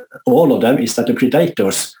eaten, all of them, is that the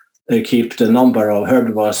predators keep the number of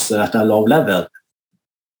herbivores at a low level.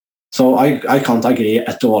 So I can't agree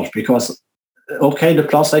at all because, the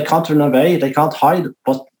plants, they can't run away, they can't hide,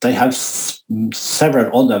 but they have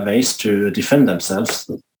several other ways to defend themselves.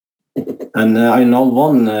 And I know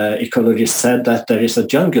one ecologist said that there is a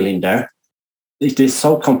jungle in there. It is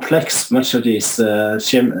so complex, much of these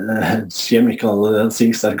chemical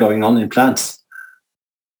things that are going on in plants.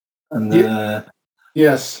 And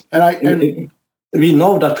yes, we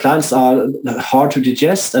know that plants are hard to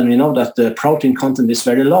digest, and we know that the protein content is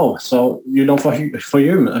very low. So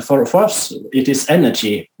for us, it is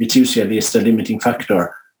energy which usually is the limiting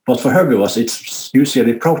factor. But for herbivores, it's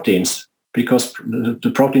usually proteins, because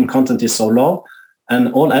the protein content is so low,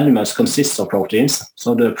 and all animals consist of proteins.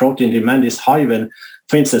 So the protein demand is high when,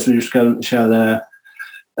 for instance, we shall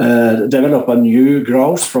develop a new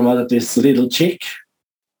growth from this little chick.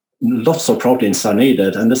 Lots of proteins are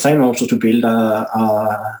needed, and the same also to build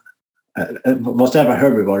whatever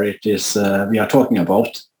herbivore it is we are talking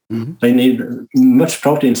about. Mm-hmm. They need much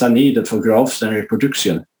proteins are needed for growth and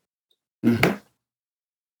reproduction. Mm-hmm.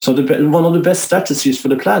 So one of the best strategies for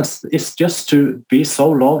the plants is just to be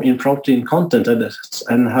so low in protein content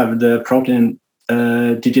and have the protein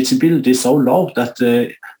digestibility so low that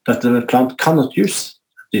the plant cannot use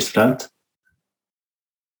this plant.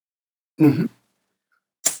 Mm-hmm.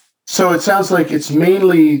 So it sounds like it's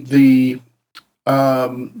mainly the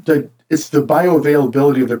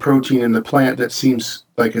bioavailability of the protein in the plant that seems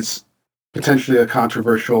like it's potentially a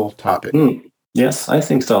controversial topic. Yes, I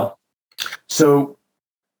think so. So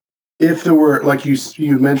if there were, like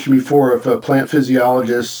you mentioned before, if a plant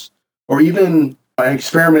physiologist or even an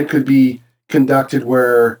experiment could be conducted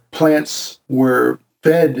where plants were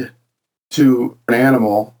fed to an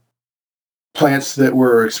animal, plants that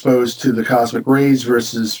were exposed to the cosmic rays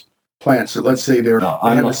versus plants that, let's say, they're... No,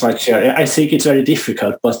 I'm not quite sure. I think it's very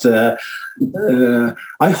difficult, but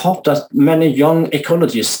I hope that many young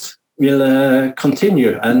ecologists will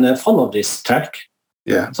continue and follow this track.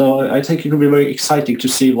 Yeah. So I think it will be very exciting to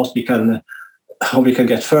see how we can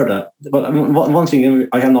get further. But one thing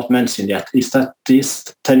I have not mentioned yet is that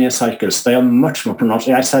these 10-year cycles, they are much more pronounced.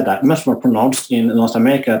 I said that, much more pronounced in North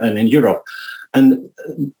America than in Europe. And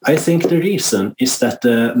I think the reason is that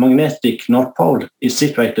the magnetic North Pole is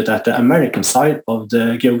situated at the American side of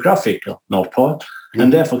the geographical North Pole,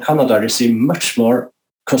 and therefore Canada receives much more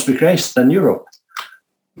cosmic rays than Europe.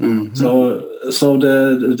 Mm-hmm. So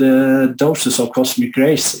the doses of cosmic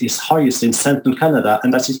rays is highest in central Canada,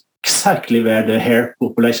 and that's exactly where the hare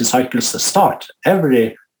population cycles start.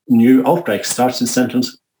 Every new outbreak starts in central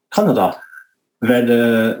Canada, where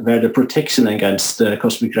the protection against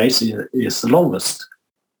cosmic rays is the lowest.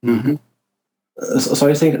 Mm-hmm. So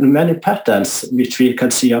I think many patterns which we can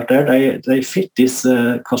see out there, they fit this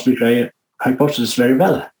cosmic ray hypothesis very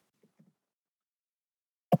well.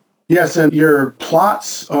 Yes, and your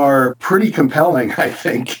plots are pretty compelling, I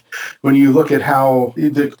think, when you look at how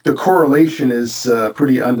the correlation is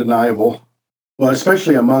pretty undeniable. Well,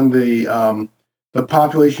 especially among the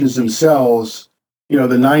populations themselves, the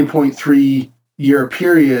 9.3-year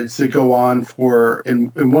periods that go on for, in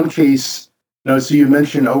one case, so you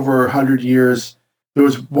mentioned over 100 years. There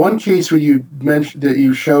was one case where you mentioned that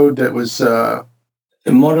you showed that was...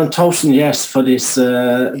 more than 1,000 years for this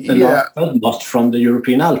not from the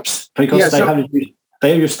European Alps, because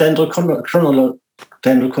they use dendral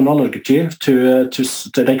chronology to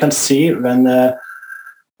they can see when there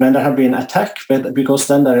have been attack, but because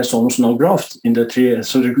then there is almost no growth in the tree.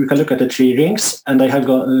 So you can look at the tree rings, and they have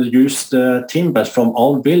used timbers from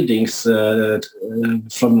old buildings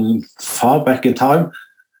from far back in time,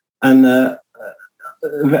 and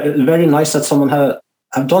very nice that someone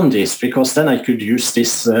have done this, because then I could use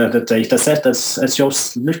this the data set as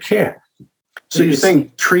just look here. So you're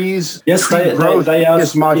saying trees, yes, growth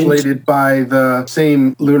is modulated by the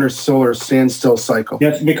same lunar solar standstill cycle?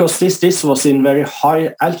 Yes, because this was in very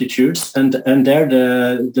high altitudes, and there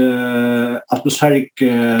the atmospheric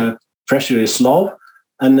pressure is low,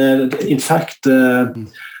 and in fact the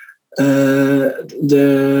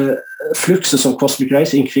fluxes of cosmic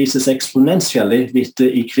rays increases exponentially with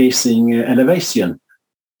the increasing elevation.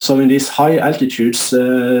 So in these high altitudes,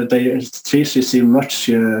 trees receive much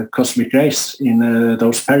cosmic rays in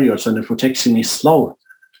those periods when the protection is low.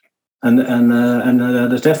 And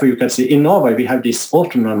therefore you can see in Norway we have this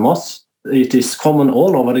autumnal moth. It is common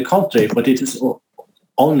all over the country, but it is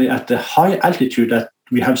only at the high altitude that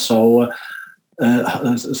we have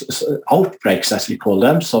outbreaks, as we call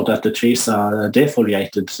them, so that the trees are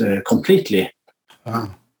defoliated completely.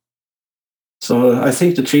 Wow. So I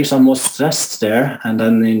think the trees are more stressed there, and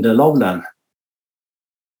then in the lowland.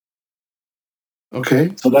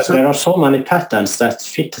 Okay. So there are so many patterns that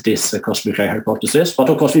fit this cosmic ray hypothesis, but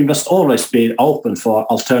of course we must always be open for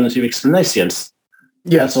alternative explanations.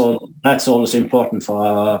 Yes. That's always important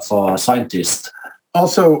for scientists.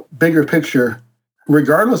 Also, bigger picture,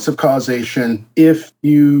 regardless of causation, if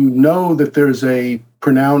you know that there's a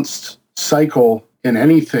pronounced cycle in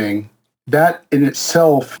anything, that in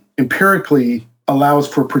itself empirically allows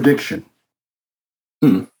for prediction.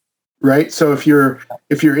 Right? So if you're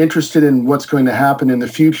interested in what's going to happen in the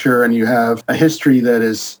future and you have a history that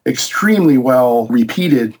is extremely well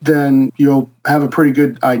repeated, then you'll have a pretty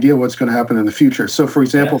good idea what's going to happen in the future. So for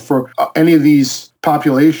example, for any of these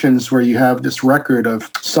populations where you have this record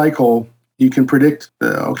of cycle, you can predict,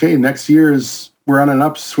 next year we're on an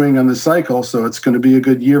upswing on the cycle, so it's going to be a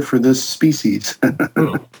good year for this species.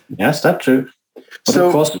 Yes, that's true. But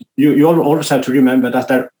of course, you always have to remember that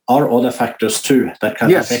there are other factors too that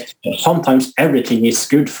can affect. Sometimes everything is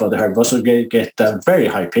good for the herbivores, so they get a very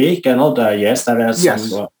high peak, and other there are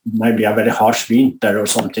some, maybe a very harsh winter or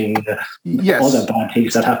something. Other bad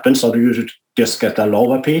things that happen, so you should just get a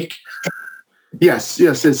lower peak. Yes,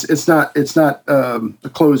 it's not a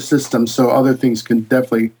closed system, so other things can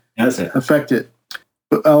definitely affect it.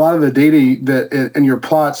 But a lot of the data that in your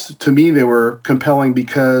plots, to me, they were compelling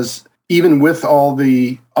because even with all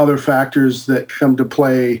the other factors that come to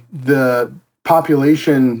play, the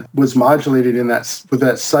population was modulated with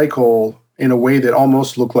that cycle in a way that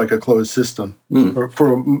almost looked like a closed system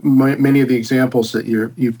for many of the examples that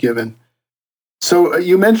you've given. So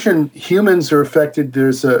you mentioned humans are affected.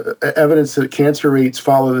 There's evidence that cancer rates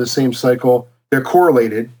follow the same cycle. They're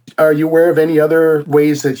correlated. Are you aware of any other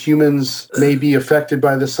ways that humans may be affected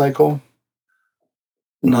by the cycle?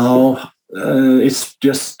 No, it's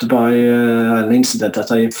just by an incident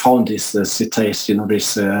that I found this citation,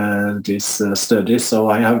 this study. So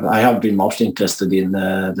I have been most interested in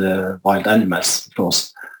the wild animals, of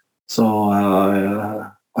course. So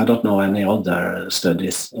I don't know any other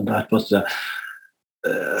studies on that, but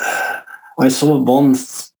I saw one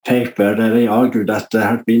paper that they argued that there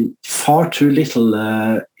had been far too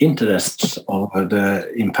little interest over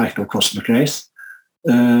the impact of cosmic rays.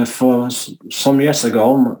 For some years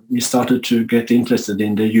ago, we started to get interested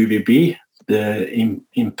in the UVB, the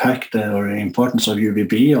impact or importance of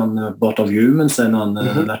UVB on both of humans and on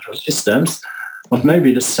natural systems. But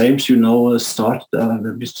maybe the same should start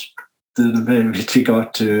with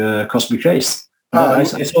regard to cosmic rays. I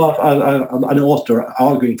saw an author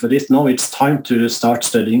arguing for this. Now it's time to start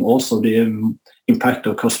studying also the impact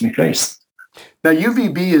of cosmic rays. Now,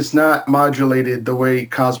 UVB is not modulated the way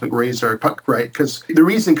cosmic rays are, right? Because the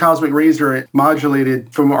reason cosmic rays are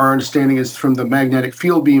modulated, from our understanding, is from the magnetic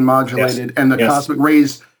field being modulated, and the cosmic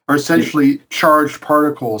rays are essentially charged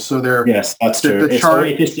particles. So they're that's true.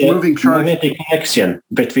 It is the moving charge. Magnetic connection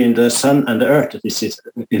between the sun and the earth. This is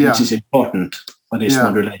important for this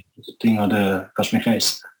modulating of the cosmic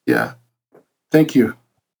rays. Yeah. Thank you.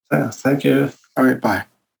 Thank you. All right. Bye.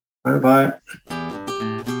 Bye.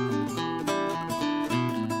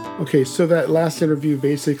 Okay, so that last interview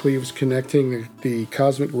basically was connecting the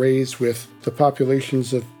cosmic rays with the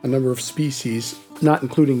populations of a number of species, not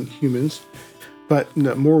including humans. But in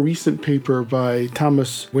a more recent paper by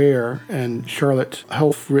Thomas Ware and Charlotte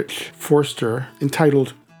Helfrich Forster,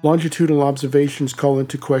 entitled Longitudinal Observations Call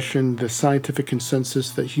into Question the Scientific Consensus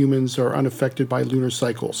that Humans are Unaffected by Lunar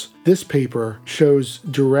Cycles. This paper shows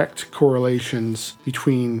direct correlations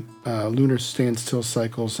between lunar standstill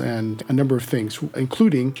cycles and a number of things,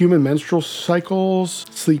 including human menstrual cycles,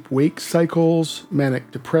 sleep-wake cycles,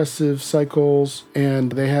 manic-depressive cycles,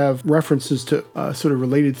 and they have references to sort of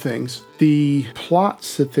related things. The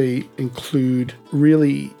plots that they include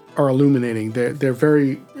really are illuminating. They're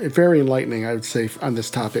very, very enlightening, I would say, on this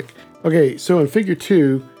topic. Okay, so in Figure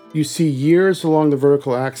 2, you see years along the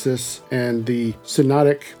vertical axis and the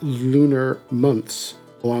synodic lunar months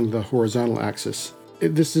along the horizontal axis.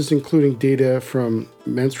 This is including data from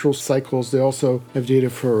menstrual cycles. They also have data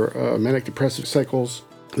for manic depressive cycles.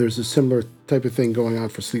 There's a similar type of thing going on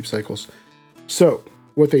for sleep cycles. So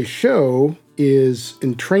what they show is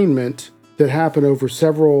entrainment that happen over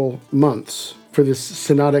several months for this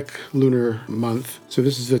synodic lunar month. So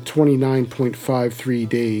this is a 29.53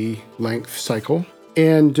 day length cycle.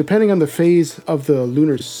 And depending on the phase of the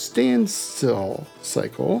lunar standstill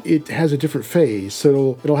cycle, it has a different phase.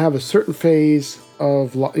 So it'll have a certain phase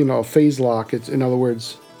of, a phase lock. It's, in other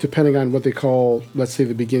words, depending on what they call, let's say,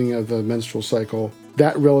 the beginning of the menstrual cycle,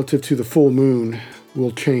 that relative to the full moon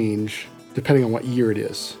will change depending on what year it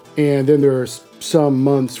is. And then there's some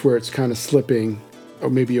months where it's kind of slipping, or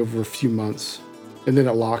maybe over a few months, and then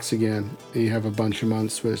it locks again, and you have a bunch of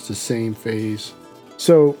months where it's the same phase.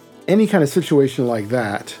 So any kind of situation like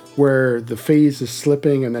that, where the phase is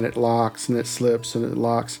slipping and then it locks and it slips and it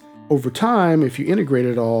locks, over time, if you integrate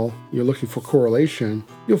it all, you're looking for correlation,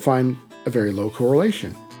 you'll find a very low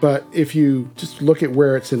correlation. But if you just look at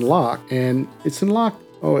where it's in lock, and it's in lock,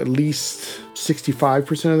 at least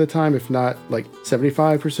 65% of the time, if not like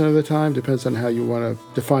 75% of the time, depends on how you want to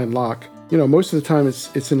define lock. Most of the time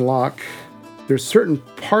it's in lock. There's certain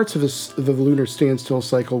parts of the lunar standstill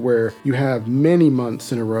cycle where you have many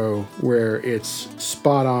months in a row where it's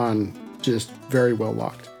spot on, just very well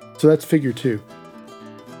locked. So that's Figure 2.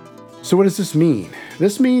 So what does this mean?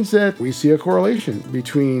 This means that we see a correlation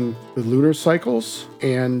between the lunar cycles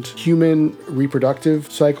and human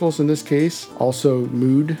reproductive cycles in this case, also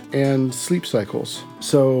mood and sleep cycles.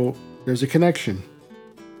 So there's a connection.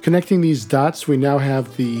 Connecting these dots, we now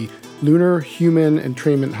have the lunar-human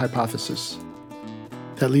entrainment hypothesis.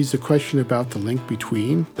 That leaves the question about the link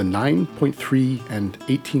between the 9.3 and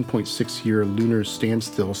 18.6 year lunar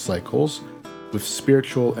standstill cycles with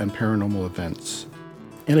spiritual and paranormal events.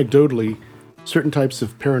 Anecdotally, certain types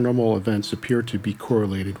of paranormal events appear to be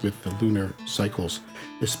correlated with the lunar cycles,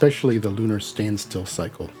 especially the lunar standstill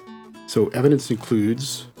cycle. So evidence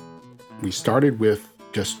includes, we started with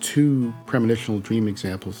just 2 premonitional dream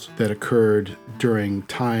examples that occurred during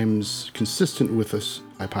times consistent with this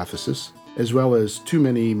hypothesis, as well as too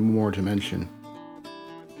many more to mention.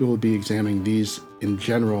 We will be examining these in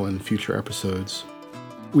general in future episodes.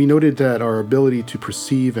 We noted that our ability to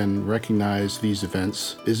perceive and recognize these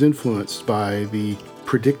events is influenced by the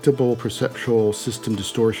predictable perceptual system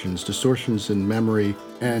distortions in memory,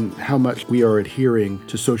 and how much we are adhering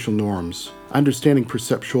to social norms. Understanding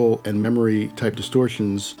perceptual and memory type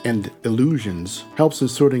distortions and illusions helps in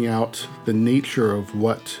sorting out the nature of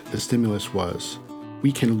what the stimulus was.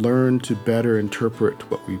 We can learn to better interpret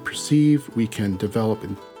what we perceive. We can develop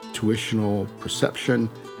intuitional perception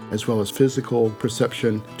as well as physical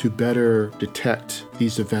perception to better detect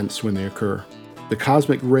these events when they occur. The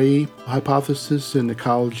cosmic ray hypothesis in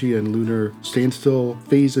ecology and lunar standstill,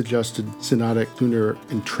 phase-adjusted synodic lunar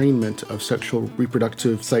entrainment of sexual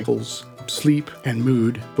reproductive cycles, sleep, and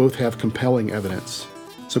mood both have compelling evidence.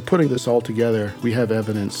 So putting this all together, we have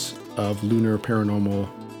evidence of lunar paranormal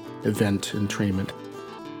event entrainment.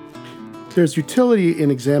 There's utility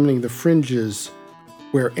in examining the fringes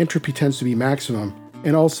where entropy tends to be maximum,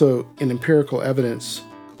 and also in empirical evidence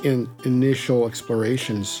in initial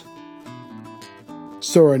explorations.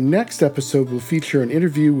 So our next episode will feature an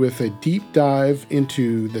interview with a deep dive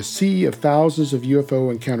into the sea of thousands of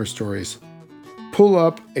UFO encounter stories. Pull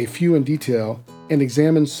up a few in detail and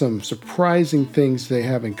examine some surprising things they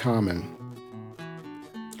have in common.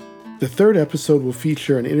 The third episode will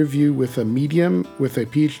feature an interview with a medium with a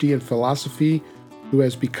PhD in philosophy who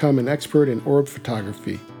has become an expert in orb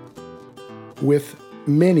photography, with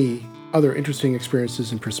many other interesting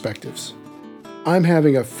experiences and perspectives. I'm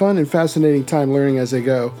having a fun and fascinating time learning as I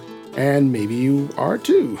go, and maybe you are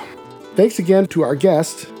too. Thanks again to our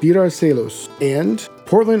guest, Vidar Selos, and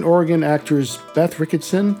Portland, Oregon actors Beth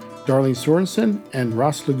Ricketson, Darlene Sorensen, and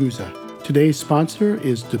Ross Laguza. Today's sponsor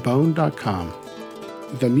is Debone.com.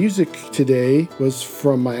 The music today was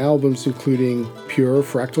from my albums including Pure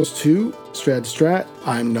Fractals 2, Strad Strat,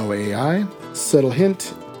 I'm No AI, Subtle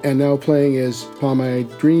Hint, and now playing is Upon My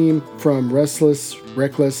Dream from Restless,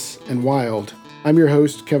 Reckless, and Wild. I'm your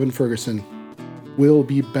host, Kevin Ferguson. We'll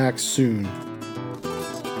be back soon.